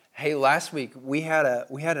Hey, last week we had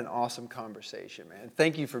an awesome conversation, man.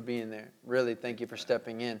 Thank you for being there. Really, thank you for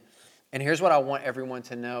stepping in. And here's what I want everyone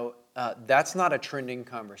to know. That's not a trending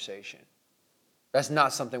conversation. That's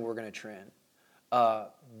not something we're going to trend.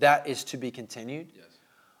 That is to be continued.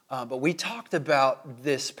 Yes. But we talked about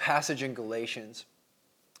this passage in Galatians.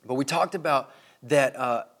 But we talked about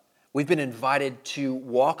that we've been invited to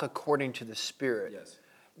walk according to the Spirit. Yes.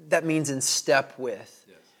 That means in step with,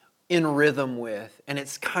 Yes. in rhythm with. And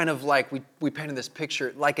it's kind of like we painted this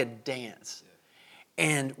picture like a dance. Yeah.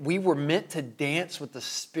 And we were meant to dance with the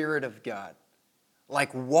Spirit of God.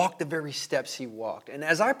 Like walk the very steps He walked. And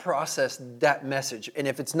as I process that message, and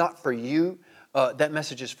if it's not for you, that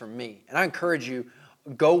message is for me. And I encourage you,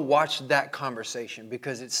 go watch that conversation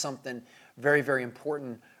because it's something very, very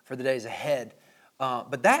important for the days ahead.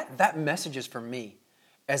 But that message is for me.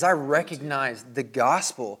 As I recognize the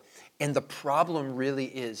gospel, and the problem really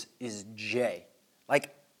is Jay.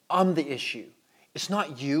 Like, I'm the issue. It's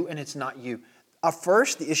not you and it's not you.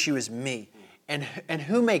 First, the issue is me. And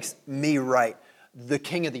who makes me right? The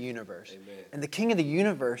King of the universe. Amen. And the King of the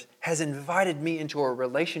universe has invited me into a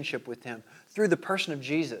relationship with Him through the person of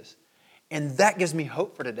Jesus. And that gives me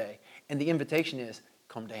hope for today. And the invitation is,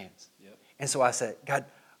 come dance. Yep. And so I said, God,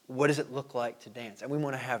 what does it look like to dance? And we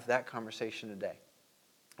want to have that conversation today.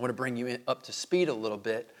 I want to bring you up to speed a little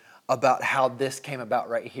bit about how this came about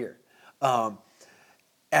right here.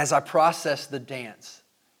 As I process the dance,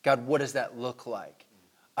 God, what does that look like?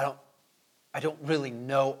 I don't really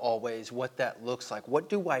know always what that looks like. What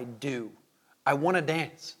do? I want to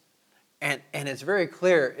dance. And it's very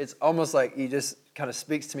clear. It's almost like He just kind of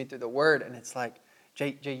speaks to me through the Word, and it's like,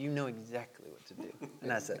 Jay, you know exactly what to do.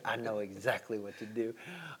 And I said, I know exactly what to do.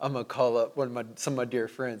 I'm going to call up some of my dear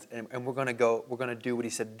friends, and we're going to do what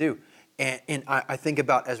He said to do. And I think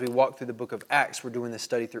about as we walk through the book of Acts, we're doing this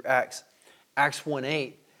study through Acts. Acts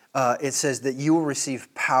 1:8, it says that you will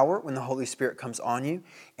receive power when the Holy Spirit comes on you,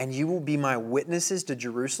 and you will be my witnesses to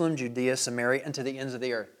Jerusalem, Judea, Samaria, and to the ends of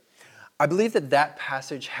the earth. I believe that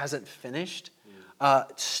passage hasn't finished,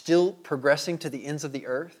 still progressing to the ends of the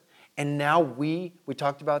earth. And now we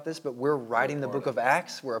talked about this, but we're writing the book of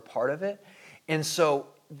Acts. We're a part of it. And so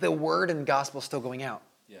the word and gospel is still going out.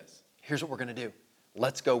 Yes. Here's what we're going to do.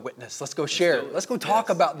 Let's go witness. Let's go share. Let's go talk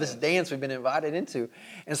about this dance we've been invited into.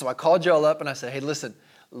 And so I called y'all up and I said, hey, listen,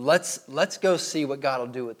 let's go see what God will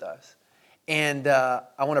do with us. And I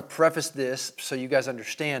want to preface this so you guys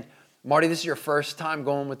understand. Marty, this is your first time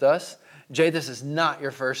going with us. Jay, this is not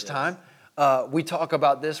your first time. We talk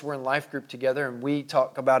about this. We're in life group together, and we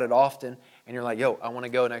talk about it often. And you're like, yo, I want to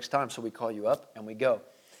go next time. So we call you up, and we go.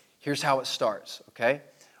 Here's how it starts, okay?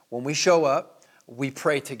 When we show up, we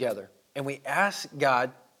pray together. And we ask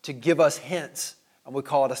God to give us hints, and we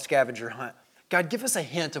call it a scavenger hunt. God, give us a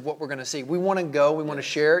hint of what we're going to see. We want to go. We want to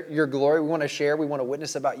share your glory. We want to share. We want to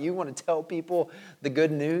witness about you. We want to tell people the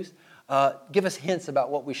good news. Give us hints about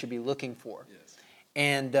what we should be looking for. Yes.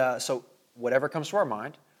 And so whatever comes to our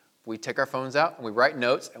mind, we take our phones out and we write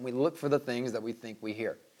notes and we look for the things that we think we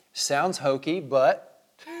hear. Sounds hokey, but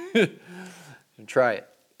try it.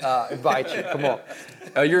 Invite you. Come on.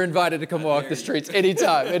 You're invited to come walk the streets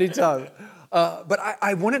anytime. But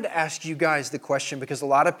I wanted to ask you guys the question because a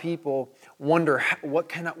lot of people wonder, what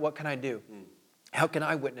can I do? How can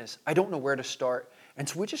I witness? I don't know where to start. And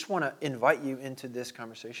so we just want to invite you into this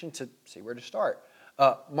conversation to see where to start.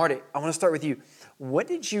 Marty, I want to start with you. What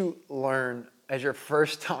did you learn as your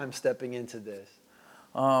first time stepping into this?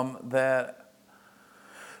 That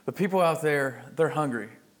the people out there, they're hungry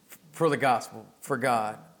for the gospel, for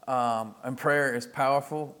God. And prayer is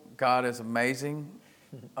powerful. God is amazing.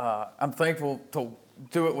 I'm thankful to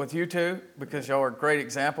do it with you two because y'all are great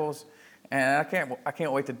examples. And I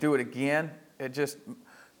can't wait to do it again. It just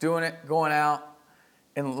doing it, going out,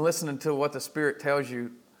 and listening to what the Spirit tells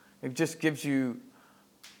you. It just gives you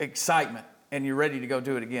excitement, and you're ready to go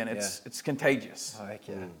do it again. It's contagious. Oh, heck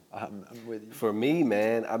yeah. I'm with you. For me,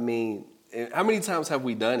 man, I mean, how many times have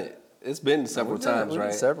we done it? It's been several times,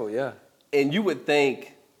 right? Several, yeah. And you would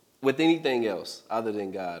think with anything else other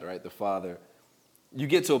than God, right, the Father, you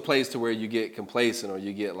get to a place to where you get complacent or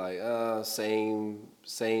you get like, same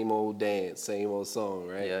old dance, same old song,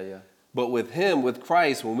 right? Yeah. But with Him, with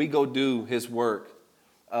Christ, when we go do His work,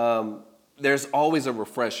 there's always a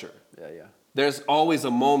refresher. Yeah. There's always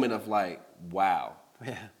a moment of like, wow.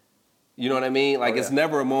 Yeah. You know what I mean? Like yeah. It's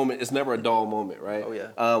never a moment. It's never a dull moment, right? Oh,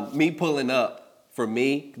 yeah. Me pulling up, for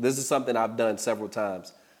me, this is something I've done several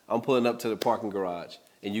times. I'm pulling up to the parking garage,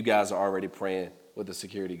 and you guys are already praying with the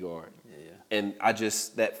security guard. Yeah. And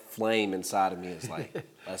that flame inside of me is like,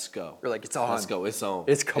 let's go. You're like, it's on. Let's go. It's on.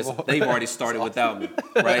 It's come on. They've already started without me,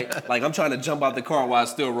 right? Like I'm trying to jump out the car while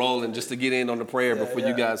it's still rolling just to get in on the prayer before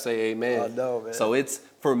you guys say amen. I know, man. So it's,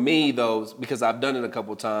 for me though, because I've done it a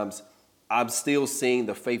couple of times, I'm still seeing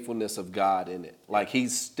the faithfulness of God in it. Like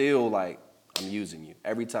he's still like, I'm using you.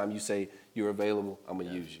 Every time you say you're available, I'm going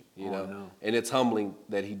to use you, you know? No. And it's humbling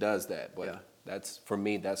that he does that. But Yeah. that's, for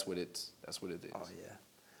me, that's what it is. Oh, yeah.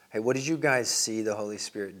 Hey, what did you guys see the Holy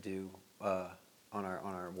Spirit do on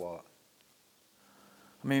our walk?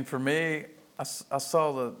 I mean, for me, I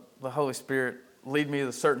saw the Holy Spirit lead me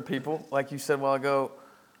to certain people. Like you said a while ago,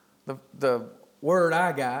 the word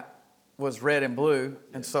I got was red and blue.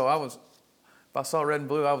 And so if I saw red and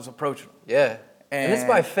blue, I was approaching them. Yeah. And it's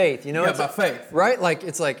by faith, you know? Yeah, it's by like, faith. Right? Like,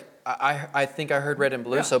 it's like, I think I heard red and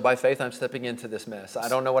blue, Yeah. so by faith I'm stepping into this mess. I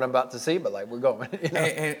don't know what I'm about to see, but like, we're going. You know?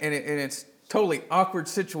 And it's totally awkward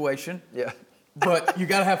situation. Yeah. But you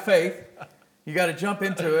got to have faith. You got to jump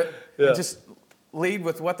into it and just lead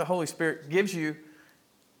with what the Holy Spirit gives you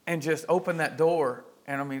and just open that door.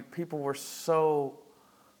 And I mean, people were so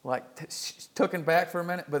like taken back for a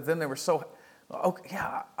minute, but then they were so, okay,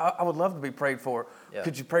 yeah, I would love to be prayed for. Yeah.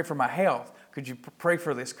 Could you pray for my health? Could you pray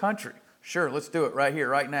for this country? Sure, let's do it right here,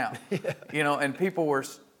 right now. You know, and people were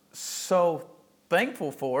so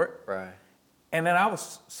thankful for it. Right. And then I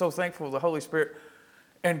was so thankful the Holy Spirit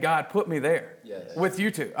and God put me there with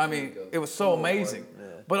you two. I mean, it was so amazing. Yeah.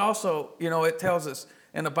 But also, you know, it tells us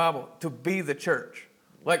in the Bible to be the church.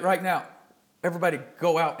 Like right now, everybody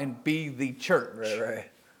go out and be the church.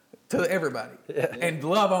 Right. To everybody. Yeah. And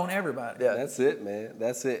love on everybody. Yeah. That's it, man.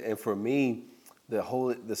 That's it. And for me,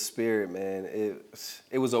 the Spirit, man,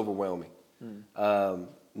 it was overwhelming.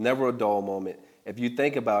 Never a dull moment. If you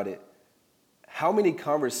think about it, how many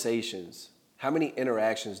conversations, how many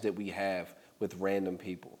interactions did we have with random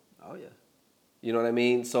people? Oh, yeah. You know what I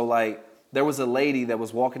mean? So, like, there was a lady that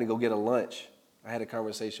was walking to go get a lunch. I had a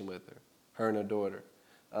conversation with her and her daughter.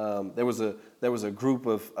 There was a group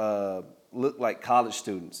of looked like college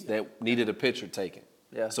students that needed a picture taken.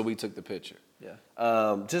 Yeah. So we took the picture.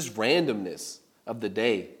 Yeah. Just randomness of the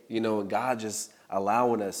day, you know, and God just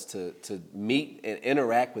allowing us to meet and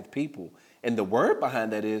interact with people. And the word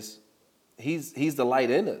behind that is He's the light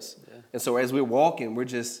in us. Yeah. And so as we're walking,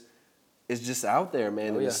 it's just out there,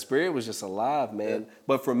 man. And the Spirit was just alive, man. Yeah.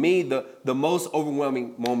 But for me, the most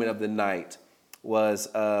overwhelming moment of the night was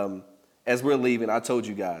as we're leaving, I told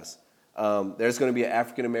you guys, there's going to be an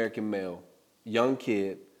African-American male, young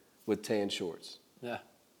kid with tan shorts. Yeah.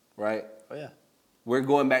 Right? Oh, yeah. We're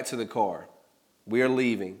going back to the car. We are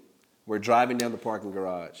leaving. We're driving down the parking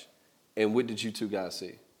garage. And what did you two guys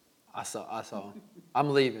see? I saw him.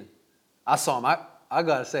 I'm leaving. I saw him. I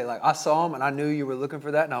got to say, like, I saw him and I knew you were looking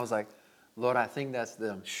for that. And I was like, Lord, I think that's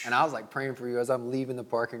them. And I was like praying for you as I'm leaving the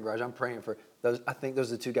parking garage. I'm praying for those. I think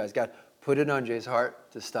those are the two guys. God, put it on Jay's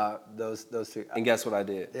heart to stop those two. And guess what I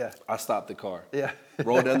did? Yeah. I stopped the car. Yeah.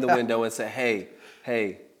 Rolled down the window and said,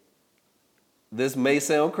 hey, this may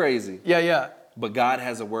sound crazy. Yeah. But God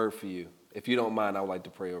has a word for you. If you don't mind, I would like to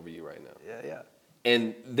pray over you right now. Yeah.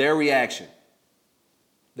 And their reaction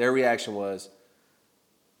was,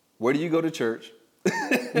 where do you go to church?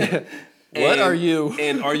 What are you?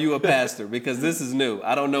 And are you a pastor? Because this is new.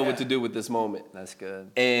 I don't know what to do with this moment. That's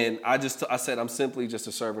good. And I said, I'm simply just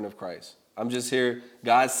a servant of Christ. I'm just here.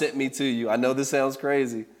 God sent me to you. I know this sounds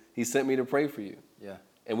crazy. He sent me to pray for you. Yeah.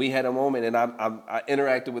 And we had a moment, and I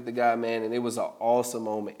interacted with the guy, man, and it was an awesome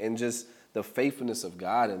moment. And just the faithfulness of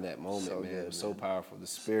God in that moment, So man, good, it was so powerful. The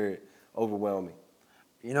Spirit, overwhelming.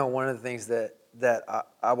 You know, one of the things that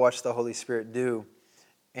I watched the Holy Spirit do,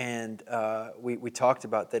 and we talked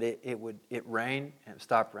about that it rain and it would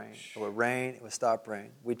stop rain. It would rain, it would stop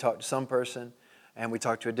rain. We talked to some person and we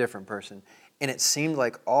talked to a different person. And it seemed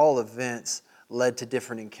like all events led to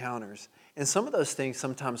different encounters. And some of those things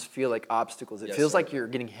sometimes feel like obstacles. It feels like you're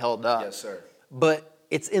getting held up. Yes, sir. But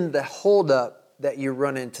it's in the hold up that you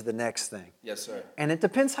run into the next thing. Yes, sir. And it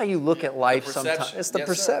depends how you look at life sometimes. It's the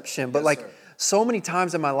perception. Sir. But Yes, like sir. so many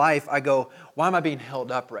times in my life, I go, why am I being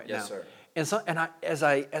held up right now? Yes, sir. And as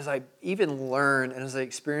I even learn and as I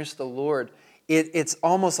experience the Lord, it's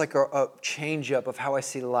almost like a change up of how I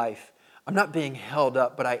see life. I'm not being held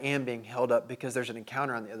up, but I am being held up because there's an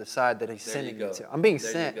encounter on the other side that He's sending me to. I'm being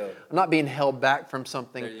sent. I'm not being held back from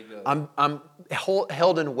something. There you go. I'm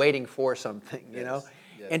held and waiting for something, you know?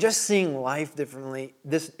 Yes. And just seeing life differently,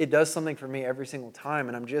 it does something for me every single time.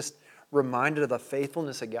 And I'm just reminded of the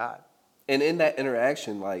faithfulness of God. And in that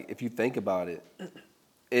interaction, like, if you think about it,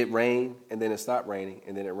 it rained and then it stopped raining,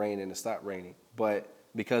 and then it rained and it stopped raining. But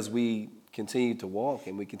because we continue to walk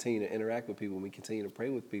and we continue to interact with people and we continue to pray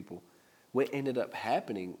with people, what ended up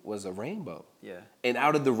happening was a rainbow. Yeah. And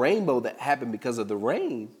out of the rainbow that happened because of the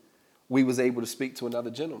rain, we was able to speak to another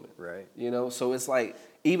gentleman. Right. You know, so it's like,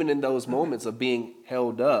 even in those moments of being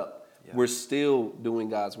held up, Yeah. we're still doing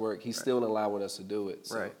God's work. He's Right. still allowing us to do it.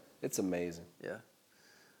 So Right. it's amazing. Yeah.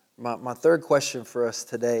 My third question for us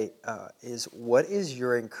today is, what is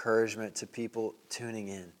your encouragement to people tuning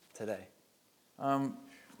in today?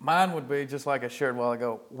 Mine would be just like I shared a while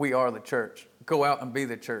ago. We are the church. Go out and be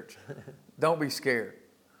the church. Don't be scared.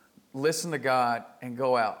 Listen to God and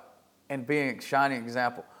go out and be a shining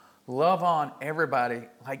example. Love on everybody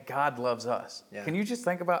like God loves us. Yeah. Can you just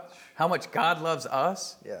think about how much God loves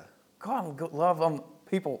us? Yeah. Go out and love on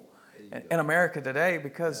people in America today,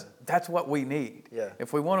 because that's what we need. Yeah.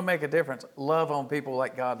 If we want to make a difference, love on people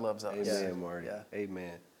like God loves us. Amen, Yeah. Marty. Yeah.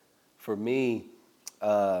 Amen. For me,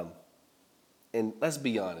 and let's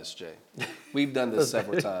be honest, Jay. We've done this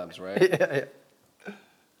several times, right? Yeah.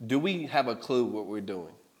 Do we have a clue what we're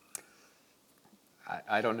doing?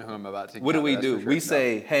 I don't know who I'm about to. What do we encounter, do? that's for We sure.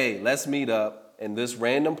 say, hey, let's meet up in this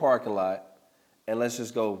random parking lot and let's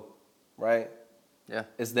just go, right? Yeah.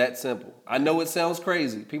 It's that simple. I know it sounds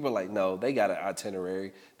crazy. People are like, no, they got an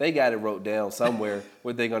itinerary. They got it wrote down somewhere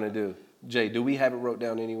what they're going to do. Jay, do we have it wrote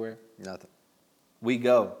down anywhere? Nothing. We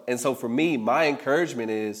go. And so for me, my encouragement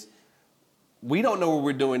is, we don't know what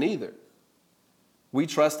we're doing either. We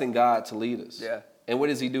trust in God to lead us. Yeah. And what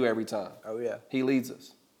does he do every time? Oh yeah. He leads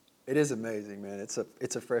us. It is amazing, man. It's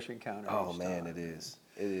a fresh encounter. Oh, each man, time. it is.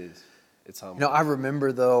 It is. It's humble. You know, I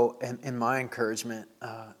remember though, and my encouragement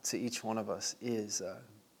to each one of us is,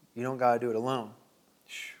 you don't got to do it alone.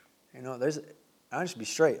 You know, I'll just be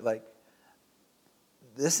straight. Like,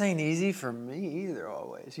 this ain't easy for me either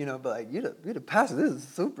always, you know, but like, you're the pastor, this is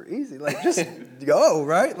super easy. Like, just go,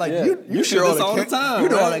 right? Like, Yeah. you You share do this all the time, You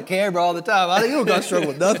do all right? that camera all the time. I think you don't got to struggle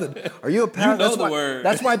with nothing. Are you a pastor? know the word.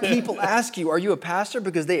 That's why people ask you, are you a pastor?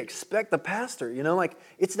 Because they expect the pastor, you know, like,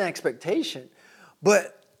 it's an expectation.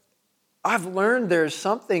 But I've learned there's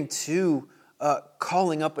something to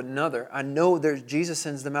calling up another. I know Jesus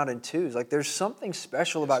sends them out in twos. Like, there's something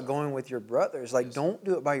special about going with your brothers. Like, don't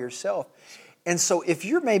do it by yourself. And so if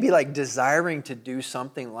you're maybe like desiring to do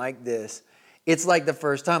something like this, it's like the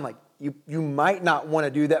first time, like you might not want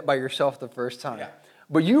to do that by yourself the first time. Yeah.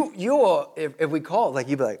 But you will, if we call it, like,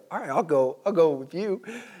 you'd be like, all right, I'll go with you.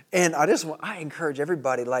 And I encourage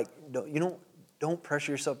everybody, like, don't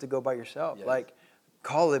pressure yourself to go by yourself. Yes. Like,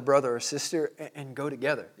 call a brother or sister and go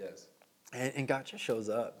together. Yes. And God just shows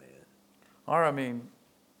up, man. Or, I mean,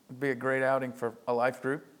 it'd be a great outing for a life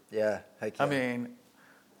group. Yeah, heck yeah. I mean,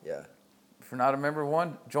 yeah. if you're not a member of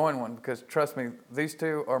one, join one, because trust me, these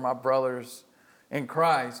two are my brothers in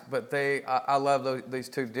Christ, but I love these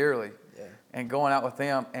two dearly. Yeah. And going out with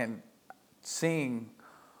them and seeing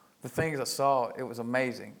the things I saw, it was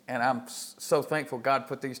amazing. And I'm so thankful God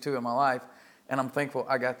put these two in my life, and I'm thankful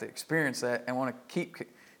I got to experience that and want to keep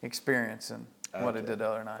experiencing what I did the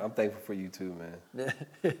other night. I'm thankful for you too, man.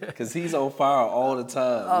 Because he's on fire all the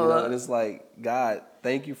time. You know? And it's like, God,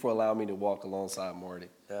 thank you for allowing me to walk alongside Marty.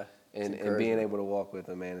 Yeah. And being able to walk with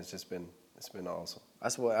him, man, it's been awesome.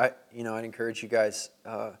 That's what I'd encourage you guys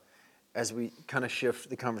as we kind of shift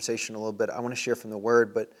the conversation a little bit. I want to share from the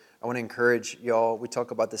Word, but I want to encourage y'all. We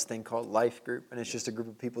talk about this thing called life group, and it's just a group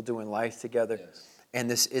of people doing life together. Yes. And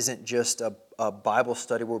this isn't just a Bible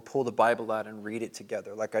study where we pull the Bible out and read it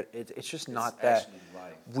together. Like, it's just not that. actually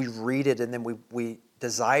life. We read it and then we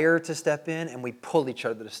desire to step in, and we pull each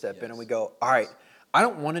other to step in, and we go, all right, I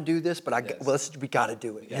don't want to do this, but we got to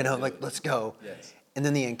do it. Let's go. Yes. And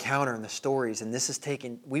then the encounter and the stories, and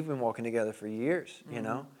we've been walking together for years, you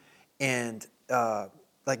know, and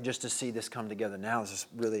like, just to see this come together now is just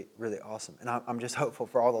really, really awesome. And I'm just hopeful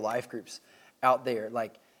for all the life groups out there.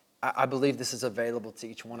 Like, I believe this is available to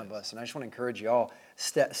each one of us, and I just want to encourage y'all,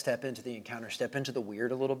 step into the encounter, step into the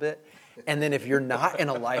weird a little bit, and then if you're not in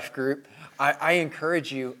a life group, I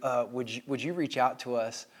encourage you, would you reach out to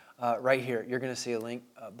us right here? You're going to see a link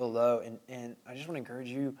below, and I just want to encourage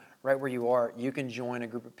you, right where you are, you can join a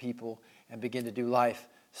group of people and begin to do life,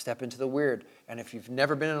 step into the weird. And if you've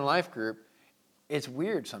never been in a life group, it's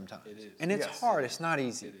weird sometimes. It is. And it's Yes. hard. It's not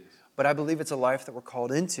easy. It is. But I believe it's a life that we're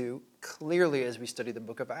called into clearly as we study the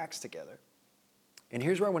book of Acts together. And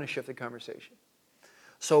here's where I want to shift the conversation.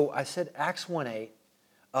 So I said Acts 1:8,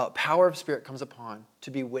 power of Spirit comes upon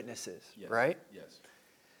to be witnesses, Yes. right? Yes.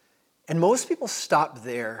 And most people stop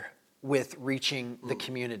there with reaching the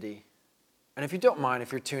community. And if you don't mind,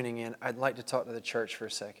 if you're tuning in, I'd like to talk to the church for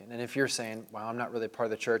a second. And if you're saying, well, I'm not really part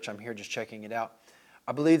of the church, I'm here just checking it out,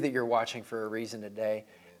 I believe that you're watching for a reason today.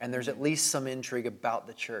 And there's at least some intrigue about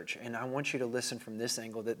the church. And I want you to listen from this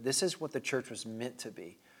angle, that this is what the church was meant to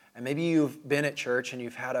be. And maybe you've been at church and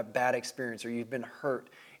you've had a bad experience or you've been hurt.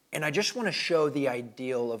 And I just want to show the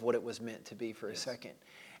ideal of what it was meant to be for a second.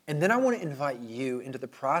 And then I want to invite you into the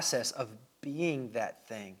process of being that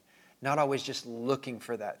thing, not always just looking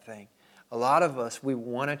for that thing. A lot of us, we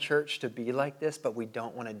want a church to be like this, but we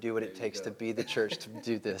don't want to do what it takes to be the church to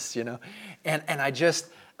do this, you know? And I just,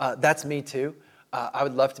 that's me too. I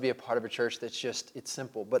would love to be a part of a church that's just, it's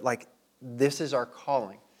simple. But like, this is our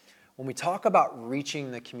calling. When we talk about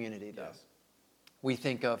reaching the community, though, we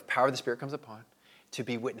think of power of the Spirit comes upon to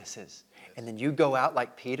be witnesses. And then you go out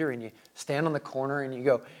like Peter and you stand on the corner and you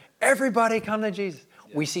go, everybody come to Jesus.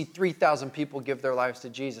 We see 3,000 people give their lives to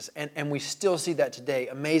Jesus. And we still see that today.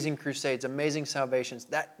 Amazing crusades, amazing salvations.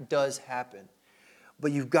 That does happen.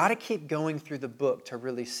 But you've got to keep going through the book to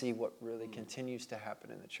really see what really continues to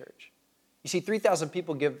happen in the church. You see 3,000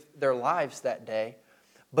 people give their lives that day.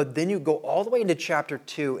 But then you go all the way into chapter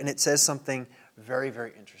 2 and it says something very,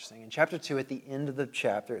 very interesting. In chapter 2, at the end of the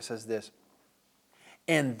chapter, it says this.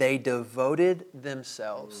 And they devoted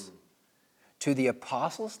themselves to the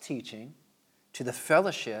apostles' teaching, to the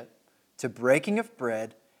fellowship, to breaking of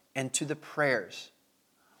bread, and to the prayers.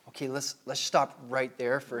 Okay, let's stop right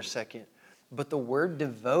there for a second. But the word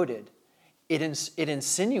devoted, it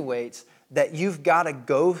insinuates that you've got to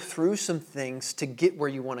go through some things to get where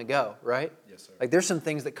you want to go, right? Yes, sir. Like there's some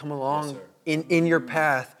things that come along in your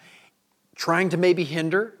path trying to maybe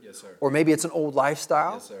hinder, or maybe it's an old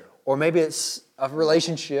lifestyle, or maybe it's a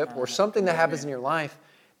relationship or something that happens in your life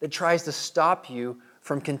that tries to stop you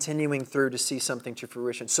from continuing through to see something to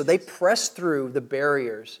fruition. So they press through the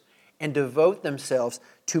barriers and devote themselves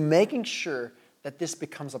to making sure that this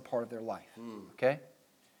becomes a part of their life. Okay?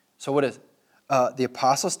 So what is it? The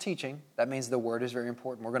apostles' teaching, that means the word is very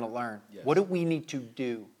important. We're going to learn. What do we need to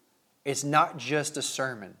do? It's not just a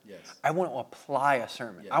sermon. I want to apply a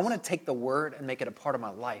sermon. I want to take the word and make it a part of my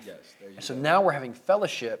life. And so now we're having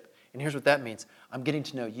fellowship, and here's what that means. I'm getting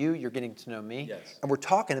to know you, you're getting to know me, and we're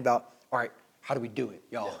talking about, all right, how do we do it,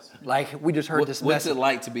 y'all? Like we just heard this What's message. it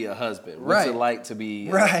like to be a husband? What's it like to be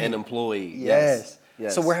an employee? Yes.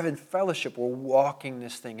 So we're having fellowship. We're walking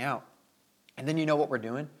this thing out. And then you know what we're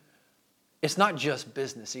doing? It's not just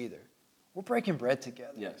business either. We're breaking bread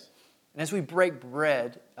together. And as we break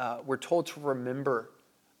bread, we're told to remember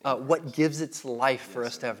what gives its life for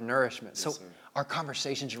us to have nourishment. So our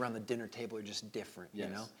conversations around the dinner table are just different, you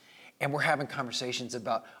know? And we're having conversations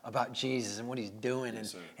about Jesus and what he's doing. And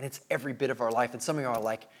it's every bit of our life. And some of you are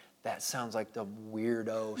like, that sounds like the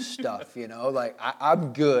weirdo stuff, you know? Like,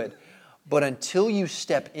 I'm good. But until you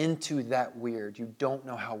step into that weird, you don't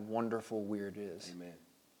know how wonderful weird is. Amen.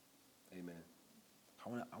 Amen.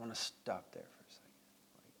 I want to stop there for a second.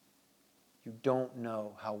 You don't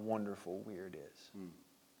know how wonderful weird is.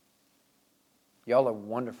 Y'all are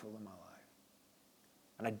wonderful in my life.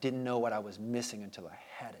 And I didn't know what I was missing until I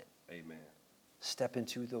had it. Amen. Step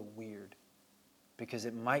into the weird, because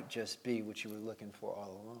it might just be what you were looking for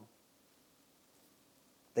all along.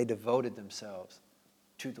 They devoted themselves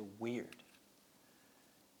to the weird.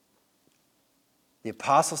 The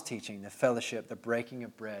apostles' teaching, the fellowship, the breaking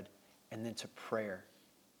of bread, and then to prayer.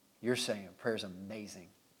 You're saying prayer is amazing,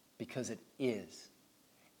 because it is.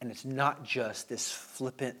 And it's not just this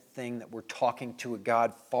flippant thing that we're talking to a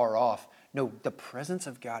God far off. No, the presence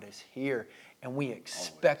of God is here, and we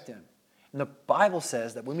expect Him. And the Bible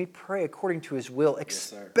says that when we pray according to His will,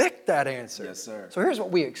 expect that answer. Yes, sir. So here's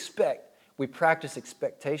what we expect. We practice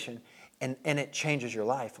expectation, and it changes your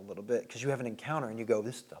life a little bit, because you have an encounter, and you go,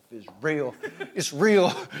 this stuff is real. It's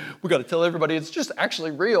real. We got to tell everybody it's just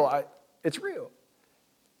actually real. It's real.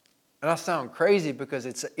 And I sound crazy because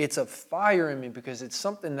it's a fire in me, because it's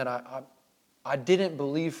something that I didn't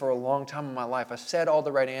believe for a long time in my life. I said all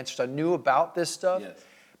the right answers. I knew about this stuff.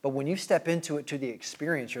 But when you step into it, to the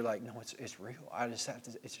experience, you're like, no, it's real. I just have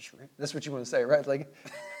to, it's just real. That's what you want to say, right? Like,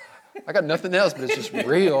 I got nothing else, but it's just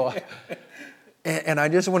real. And I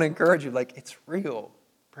just want to encourage you, like, it's real.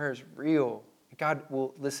 Prayer is real. God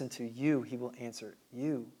will listen to you. He will answer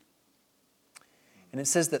you. And it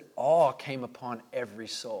says that awe came upon every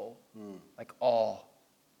soul. Like awe.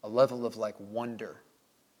 A level of like wonder.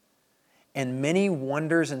 And many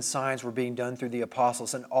wonders and signs were being done through the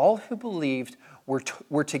apostles. And all who believed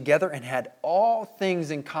were together and had all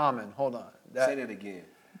things in common. Hold on. Say that again.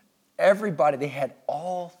 Everybody, they had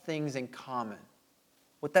all things in common.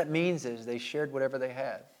 What that means is they shared whatever they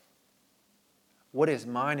had. What is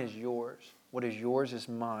mine is yours. What is yours is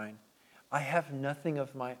mine. I have nothing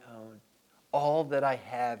of my own. All that I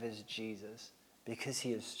have is Jesus, because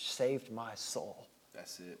He has saved my soul.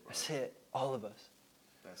 That's it, bro. That's it. All of us.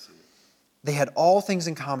 That's it. They had all things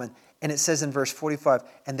in common, And it says in verse 45,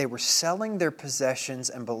 and they were selling their possessions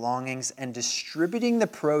and belongings and distributing the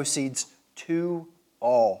proceeds to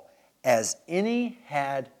all, as any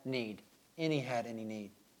had need. Any had any need.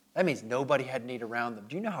 That means nobody had need around them.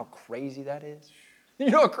 Do you know how crazy that is? You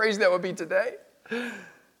know how crazy that would be today?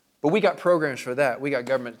 But we got programs for that. We got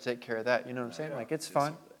government to take care of that. You know what I'm saying? Like, it's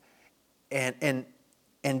fine. And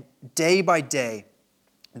day by day,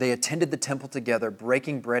 they attended the temple together,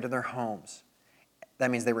 breaking bread in their homes. That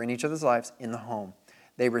means they were in each other's lives in the home.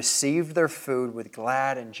 They received their food with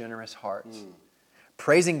glad and generous hearts,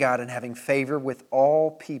 praising God and having favor with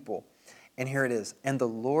all people. And here it is. And the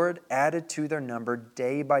Lord added to their number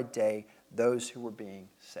day by day those who were being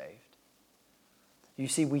saved. You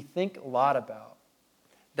see, we think a lot about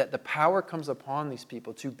that the power comes upon these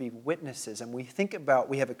people to be witnesses. And we think about,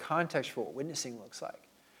 we have a context for what witnessing looks like.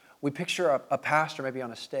 We picture a pastor maybe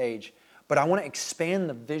on a stage, but I want to expand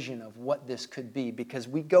the vision of what this could be, because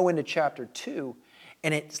we go into chapter 2,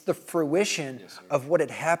 and it's the fruition of what it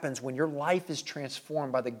happens when your life is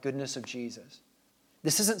transformed by the goodness of Jesus.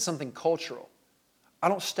 This isn't something cultural. I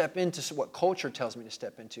don't step into what culture tells me to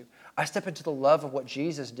step into. I step into the love of what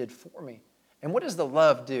Jesus did for me. And what does the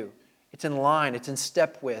love do? It's in line, it's in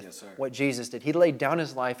step with what Jesus did. He laid down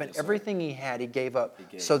his life, and everything he had, he gave up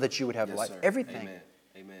so that you would have life. Everything.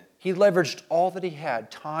 Amen. He leveraged all that he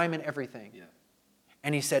had, time and everything. Yeah.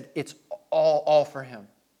 And he said, it's all for him.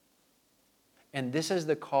 And this is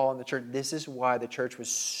the call in the church. This is why the church was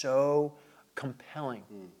so compelling.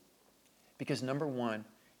 Because number one,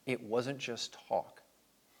 it wasn't just talk.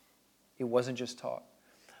 It wasn't just talk.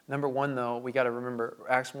 Number one, though, we got to remember,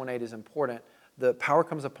 Acts 1:8 is important. The power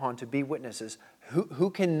comes upon to be witnesses. Who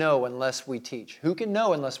can know unless we teach? Who can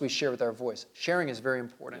know unless we share with our voice? Sharing is very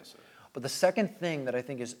important. Yes, but the second thing that I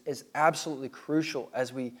think is absolutely crucial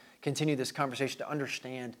as we continue this conversation to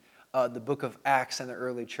understand the book of Acts and the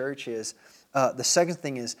early church is, the second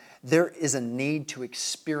thing is there is a need to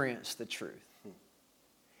experience the truth.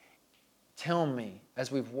 Tell me,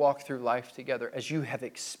 as we've walked through life together, as you have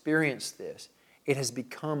experienced this, it has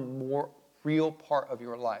become more real part of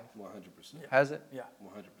your life. 100%. Has it? Yeah.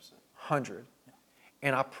 100%. 100. Yeah.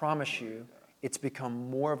 And I promise you, it's become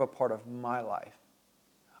more of a part of my life.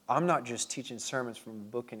 I'm not just teaching sermons from a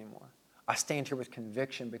book anymore. I stand here with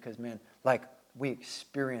conviction because, man, like, we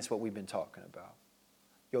experience what we've been talking about.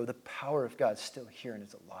 Yo, the power of God's still here and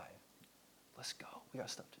it's alive. Let's go. We got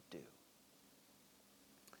stuff to do.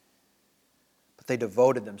 But they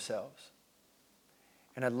devoted themselves.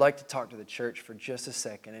 And I'd like to talk to the church for just a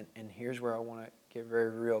second. And here's where I want to get very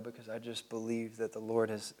real, because I just believe that the Lord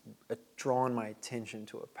has drawn my attention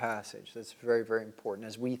to a passage that's very, very important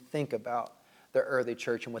as we think about the early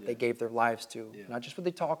church and what they gave their lives to. Not just what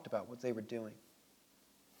they talked about, what they were doing.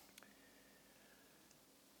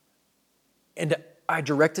 And I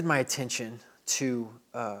directed my attention to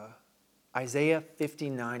Isaiah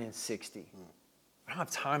 59 and 60. I don't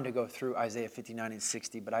have time to go through Isaiah 59 and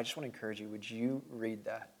 60, but I just want to encourage you, would you read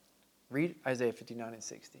that? Read Isaiah 59 and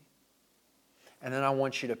 60. And then I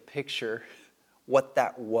want you to picture what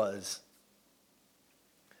that was.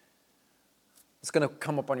 What's going to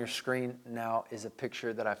come up on your screen now is a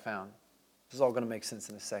picture that I found. This is all going to make sense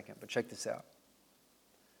in a second, but check this out.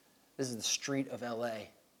 This is the street of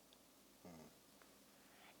L.A.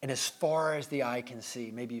 And as far as the eye can see,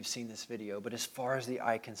 maybe you've seen this video, but as far as the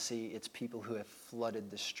eye can see, it's people who have flooded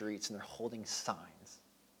the streets and they're holding signs.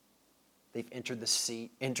 They've entered the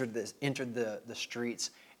streets,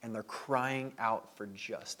 and they're crying out for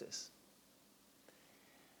justice.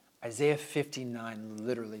 Isaiah 59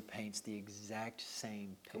 literally paints the exact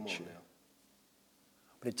same picture. Come on now.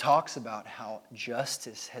 But it talks about how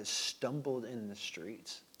justice has stumbled in the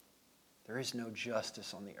streets. There is no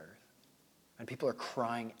justice on the earth. And people are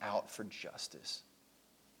crying out for justice.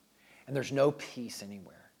 And there's no peace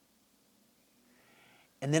anywhere.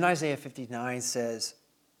 And then Isaiah 59 says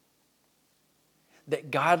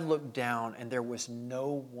that God looked down and there was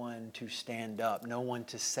no one to stand up, no one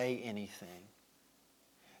to say anything.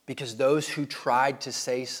 Because those who tried to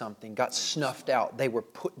say something got snuffed out. They were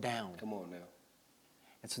put down. Come on now.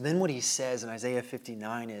 And so then what he says in Isaiah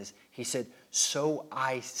 59 is, he said, so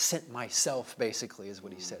I sent myself, basically, is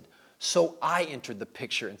what he said. So I entered the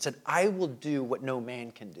picture and said, I will do what no man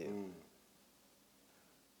can do.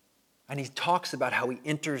 And he talks about how he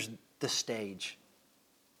enters the stage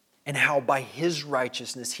and how by his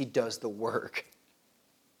righteousness he does the work.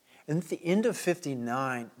 And at the end of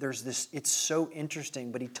 59, there's this, it's so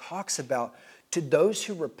interesting, but he talks about to those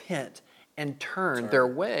who repent and turn their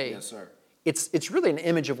way. Yes, sir. It's really an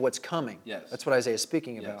image of what's coming. Yes. That's what Isaiah is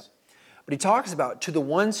speaking about. Yes. But he talks about to the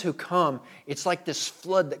ones who come, it's like this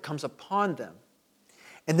flood that comes upon them.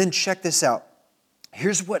 And then check this out.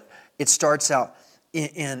 Here's what it starts out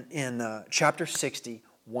in chapter 60,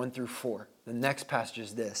 1 through 4. The next passage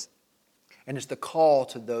is this. And it's the call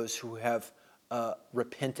to those who have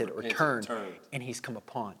repented or turned, and he's come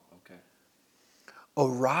upon. Okay.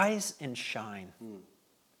 Arise and shine,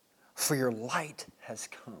 for your light has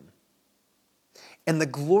come, and the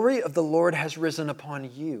glory of the Lord has risen upon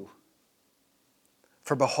you.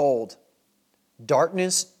 For behold,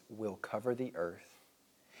 darkness will cover the earth,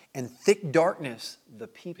 and thick darkness the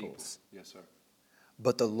peoples. Yes, sir.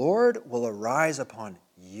 But the Lord will arise upon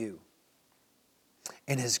you,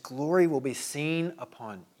 and his glory will be seen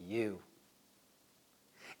upon you.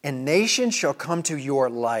 And nations shall come to your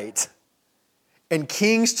light, and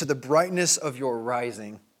kings to the brightness of your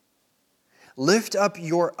rising. Lift up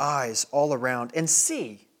your eyes all around and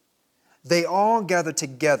see. They all gather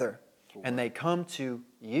together, and they come to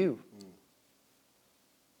you.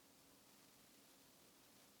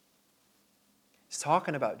 He's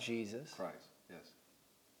talking about Jesus. Christ, yes.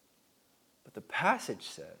 But the passage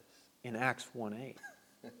says in Acts 1:8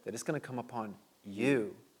 that it's going to come upon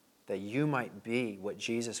you, that you might be what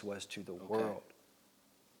Jesus was to the world.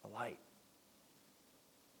 A light.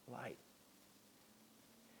 Light.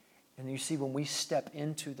 And you see, when we step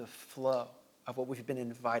into the flow of what we've been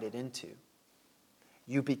invited into,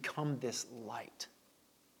 you become this light.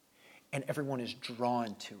 And everyone is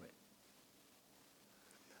drawn to it.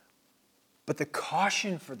 But the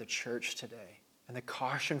caution for the church today, and the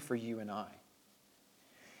caution for you and I,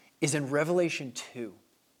 is in Revelation 2.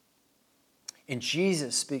 And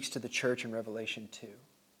Jesus speaks to the church in Revelation 2.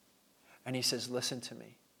 And he says, listen to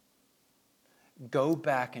me. Go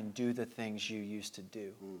back and do the things you used to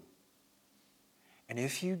do. And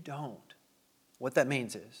if you don't, what that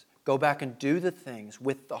means is, go back and do the things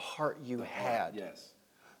with the heart you had. Yes.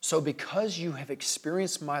 So because you have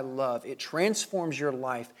experienced my love, it transforms your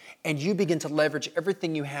life, and you begin to leverage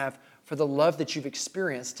everything you have for the love that you've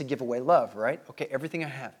experienced to give away love, right? Okay, everything I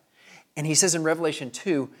have. And he says in Revelation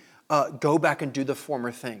 2, go back and do the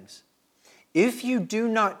former things. If you do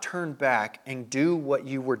not turn back and do what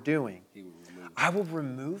you were doing, I will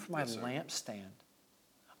remove my lampstand.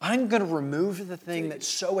 I'm going to remove the thing that's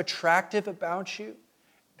so attractive about you.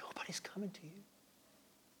 Nobody's coming to you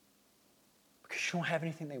because you don't have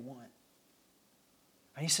anything they want.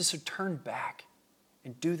 And he says, so turn back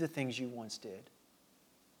and do the things you once did.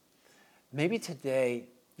 Maybe today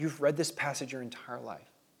you've read this passage your entire life.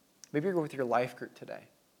 Maybe you're with your life group today.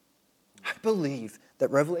 I believe that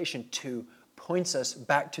Revelation 2 points us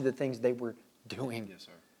back to the things they were doing. Yes,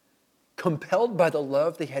 sir. Compelled by the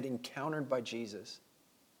love they had encountered by Jesus.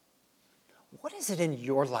 What is it in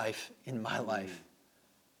your life, in my life,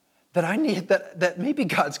 that I need, that maybe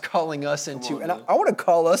God's calling us into? And I want to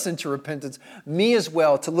call us into repentance, me as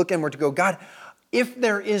well, to look inward, to go, God, if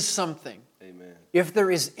there is something, Amen. If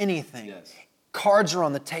there is anything, Yes. cards are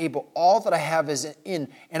on the table, all that I have is in,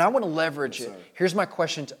 and I want to leverage it. Here's my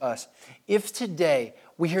question to us. If today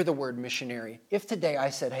we hear the word missionary, if today I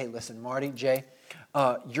said, hey, listen, Marty, Jay,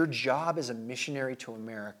 your job is a missionary to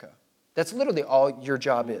America. That's literally all your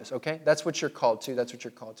job is, okay? That's what you're called to. That's what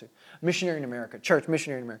you're called to. Missionary in America. Church,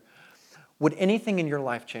 missionary in America. Would anything in your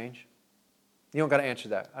life change? You don't got to answer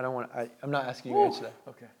that. I'm not asking you to answer that.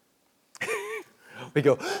 Okay. We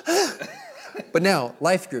go, but now,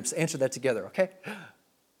 life groups, answer that together, okay?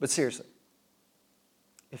 But seriously,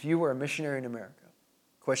 if you were a missionary in America,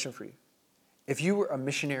 question for you. If you were a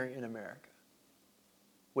missionary in America,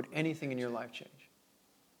 would anything in your life change?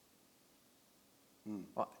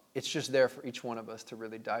 Well, it's just there for each one of us to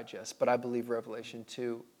really digest. But I believe Revelation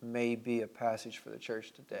 2 may be a passage for the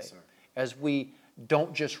church today. Yes, sir. As we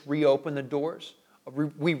don't just reopen the doors,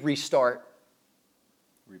 we restart.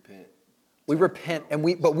 Repent. We repent, and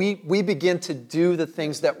we begin to do the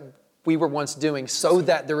things that we were once doing so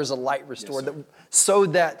that there is a light restored, Yes, so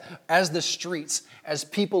that as the streets, as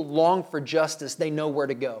people long for justice, they know where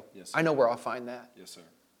to go. Yes, I know where I'll find that. Yes, sir.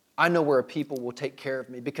 I know where a people will take care of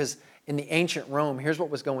me, because in the ancient Rome, here's what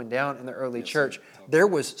was going down in the early church. There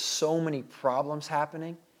was so many problems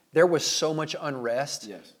happening. There was so much unrest.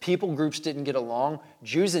 Yes. People groups didn't get along.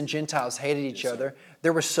 Jews and Gentiles hated each other.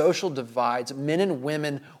 There were social divides. Men and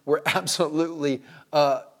women were absolutely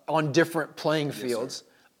on different playing fields.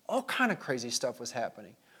 All kind of crazy stuff was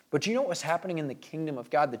happening. But do you know what was happening in the kingdom of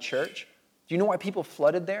God, the church? Do you know why people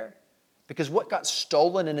flooded there? Because what got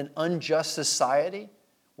stolen in an unjust society,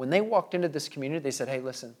 when they walked into this community, they said, hey,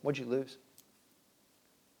 listen, what'd you lose?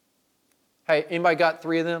 Hey, anybody got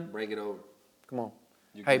 3 of them? Bring it over. Come on.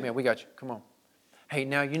 You Hey, good. man, we got you. Come on. Hey,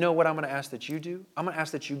 now you know what I'm going to ask that you do? I'm going to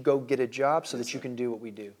ask that you go get a job so that you can do what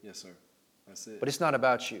we do. Yes, sir. That's it. But it's not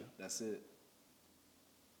about you. That's it.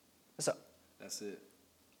 So That's it.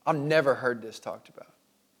 I've never heard this talked about.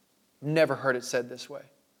 Never heard it said this way.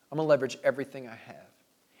 I'm going to leverage everything I have.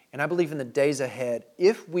 And I believe in the days ahead,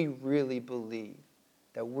 if we really believe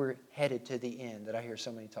that we're headed to the end that I hear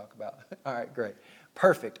so many talk about. All right, great.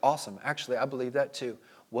 Perfect. Awesome. Actually, I believe that too.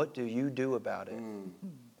 What do you do about it?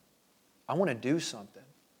 I want to do something.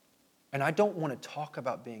 And I don't want to talk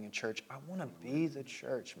about being a church. I want to be the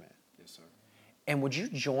church, man. Yes, sir. And would you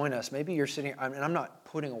join us? Maybe you're sitting, and I'm not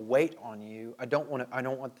putting a weight on you. I don't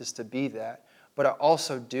want this to be that. But I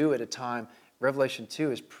also do at a time, Revelation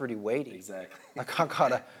 2 is pretty weighty. Exactly. Like I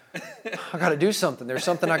gotta do something. There's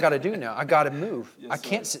something I gotta do now. I gotta move. Yes, I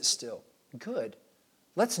can't sir. sit still. Good.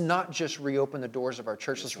 Let's not just reopen the doors of our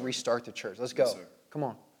church. Yes, Let's sir. restart the church. Let's go. Yes, sir. Come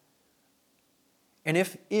on. And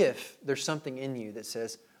if there's something in you that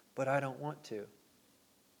says, but I don't want to,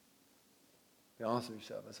 be honest with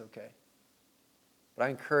yourself, that's okay. But I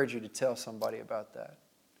encourage you to tell somebody about that.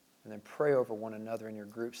 And then pray over one another in your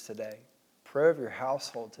groups today. Pray over your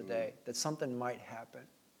household today that something might happen.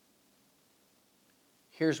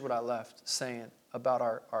 Here's what I left saying about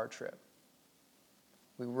our trip.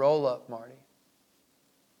 We roll up, Marty.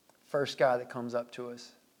 First guy that comes up to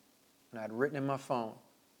us, and I had written in my phone,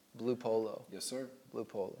 blue polo. Yes, sir. Blue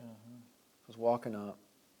polo. I was walking up.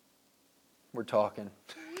 We're talking.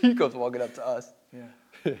 He goes walking up to us.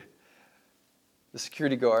 Yeah. The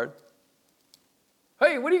security guard.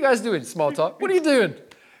 Hey, what are you guys doing? Small talk. What are you doing?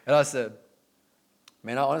 And I said,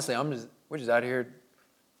 man, honestly, we're just out here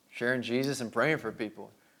sharing Jesus and praying for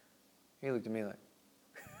people. He looked at me like,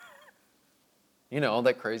 all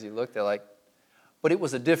that crazy look. They're like, but it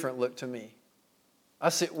was a different look to me. I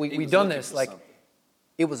said, we done this like, something.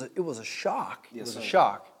 it was a shock. Yes, it was a sir.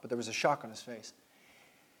 shock, but there was a shock on his face.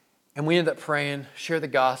 And we ended up praying, share the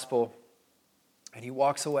gospel, and he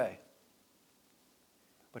walks away.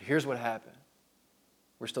 But here's what happened.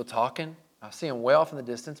 We're still talking. I see him way off in the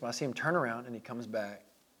distance, but I see him turn around, and he comes back.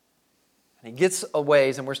 And he gets a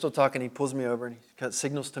ways, and we're still talking. He pulls me over, and he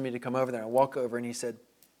signals to me to come over there. I walk over, and he said,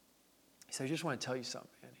 I just want to tell you something,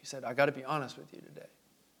 man. He said, I got to be honest with you today.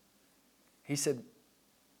 He said,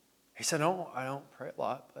 I don't pray a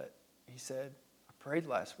lot, but he said, I prayed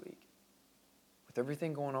last week. With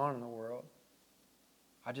everything going on in the world,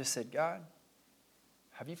 I just said, God,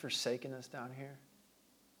 have you forsaken us down here?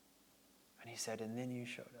 And he said, and then you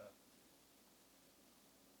showed up.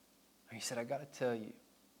 And he said, I got to tell you,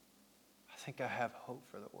 I think I have hope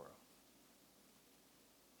for the world.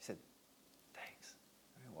 He said, thanks.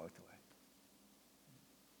 And he walked away.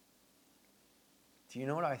 Do you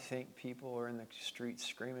know what I think people are in the streets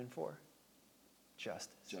screaming for?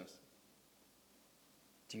 Justice. Justice.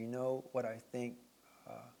 Do you know what I think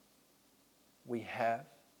we have?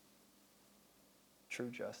 True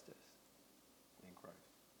justice. In Christ.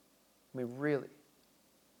 I mean, really.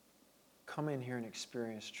 Come in here and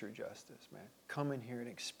experience true justice, man. Come in here and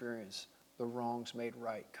experience the wrongs made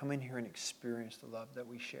right. Come in here and experience the love that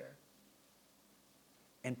we share.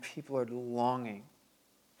 And people are longing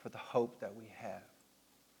for the hope that we have.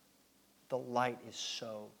 The light is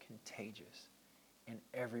so contagious. And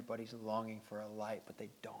everybody's longing for a light, but they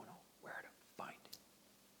don't know where to find it.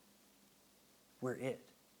 We're it.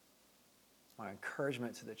 My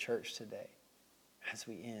encouragement to the church today, as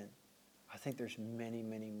we end, I think there's many,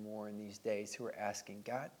 many more in these days who are asking,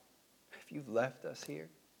 God, if you've left us here,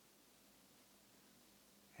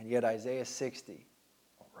 and yet Isaiah 60,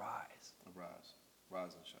 arise. Arise.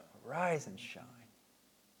 Rise and shine. Arise and shine.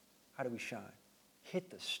 How do we shine? Hit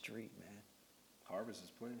the street, man. Harvest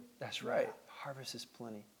is plenty. That's right. Harvest is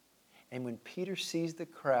plenty. And when Peter sees the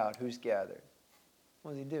crowd who's gathered,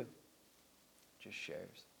 what does he do? Just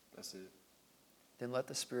shares. That's it. Then let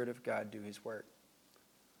the Spirit of God do his work.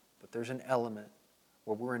 But there's an element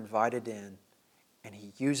where we're invited in, and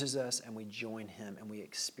he uses us, and we join him, and we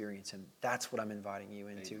experience him. That's what I'm inviting you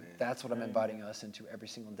into. Amen. That's what I'm inviting us into every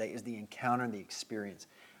single day, is the encounter and the experience.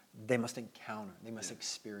 They must encounter. They must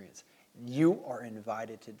experience. You are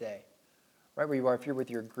invited today. Right where you are, if you're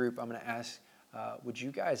with your group, I'm going to ask, would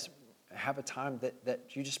you guys have a time that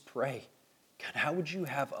you just pray? God, how would you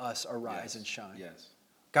have us arise and shine? Yes.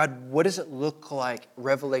 God, what does it look like,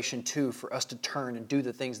 Revelation 2, for us to turn and do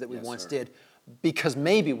the things that we once did? Because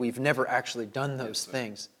maybe we've never actually done those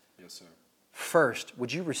things. Yes, sir. First,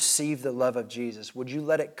 would you receive the love of Jesus? Would you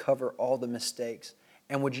let it cover all the mistakes?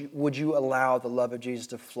 And would you allow the love of Jesus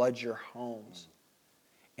to flood your homes?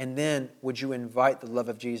 And then, would you invite the love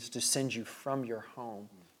of Jesus to send you from your home,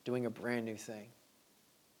 doing a brand new thing?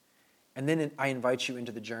 And then I invite you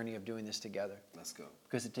into the journey of doing this together. Let's go.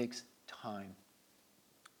 Because it takes time.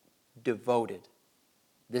 Devoted.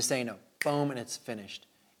 This ain't a boom and it's finished.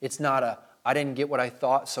 It's not a, I didn't get what I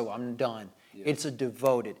thought, so I'm done. Yeah. It's a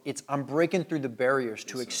devoted. I'm breaking through the barriers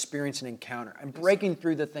to experience an encounter. I'm breaking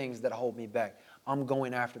through the things that hold me back. I'm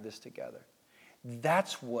going after this together.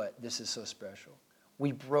 That's what this is so special.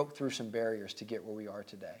 We broke through some barriers to get where we are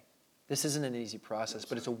today. This isn't an easy process,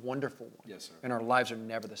 but it's a wonderful one. Yes, sir. And our lives are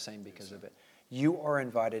never the same because of it. You are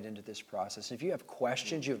invited into this process. And if you have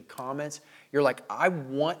questions, you have comments, you're like, I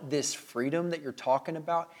want this freedom that you're talking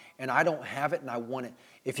about, and I don't have it, and I want it.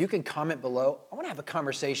 If you can comment below, I want to have a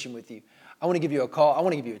conversation with you. I want to give you a call. I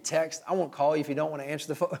want to give you a text. I won't call you if you don't want to answer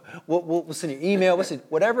the phone. We'll send you an email.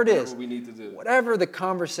 Whatever it is. Whatever we need to do. Whatever the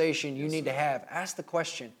conversation you need to have, ask the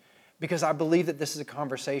question. Because I believe that this is a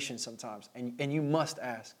conversation sometimes, and you must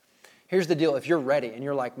ask. Here's the deal. If you're ready and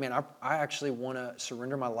you're like, man, I actually want to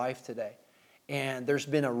surrender my life today, and there's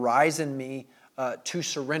been a rise in me to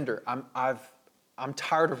surrender. I'm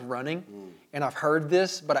tired of running, and I've heard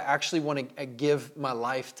this, but I actually want to give my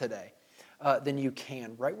life today. Then you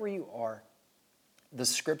can, right where you are. The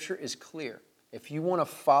scripture is clear. If you want to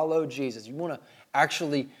follow Jesus, you want to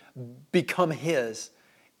actually become his,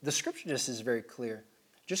 the scripture just is very clear.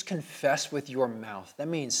 Just confess with your mouth. That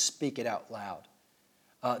means speak it out loud.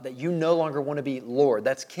 That you no longer want to be Lord.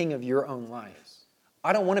 That's king of your own life. Yes.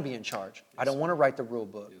 I don't want to be in charge. Yes, I don't want to write the rule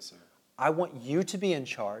book. Yes, sir. I want you to be in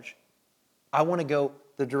charge. I want to go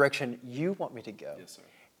the direction you want me to go. Yes, sir.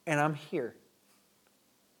 And I'm here.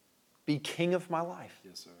 Be king of my life.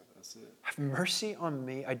 Yes, sir. That's it. Have mercy on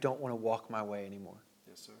me. I don't want to walk my way anymore.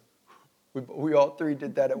 Yes, sir. We all three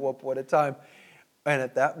did that at one point in time. And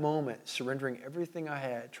at that moment, surrendering everything I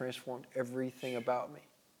had transformed everything about me.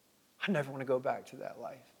 I never want to go back to that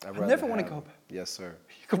life. I never want to go back. Yes, sir.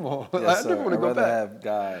 Come on. Yes, I never want to go back. have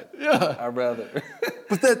God. Yeah. I'd rather.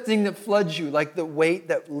 But that thing that floods you, like the weight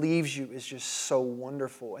that leaves you, is just so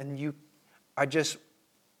wonderful. And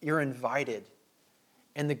you're invited.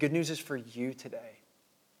 And the good news is for you today.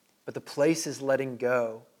 But the place is letting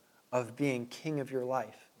go of being king of your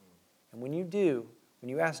life. And when you do, when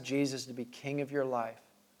you ask Jesus to be king of your life,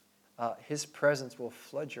 his presence will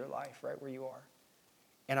flood your life right where you are.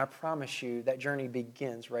 And I promise you that journey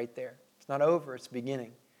begins right there. It's not over, it's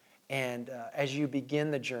beginning. And as you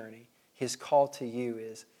begin the journey, his call to you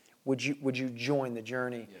is, would you join the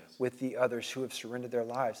journey with the others who have surrendered their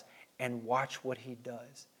lives and watch what he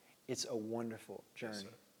does? It's a wonderful journey. Yes,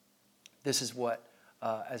 this is what,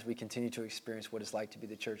 as we continue to experience what it's like to be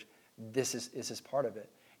the church, this is part of it.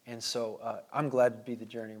 And so I'm glad to be the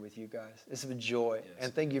journey with you guys. It's a joy. Yes.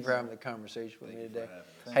 And thank you for having the conversation with me today. For having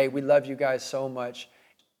us. Hey, we love you guys so much.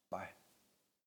 Bye.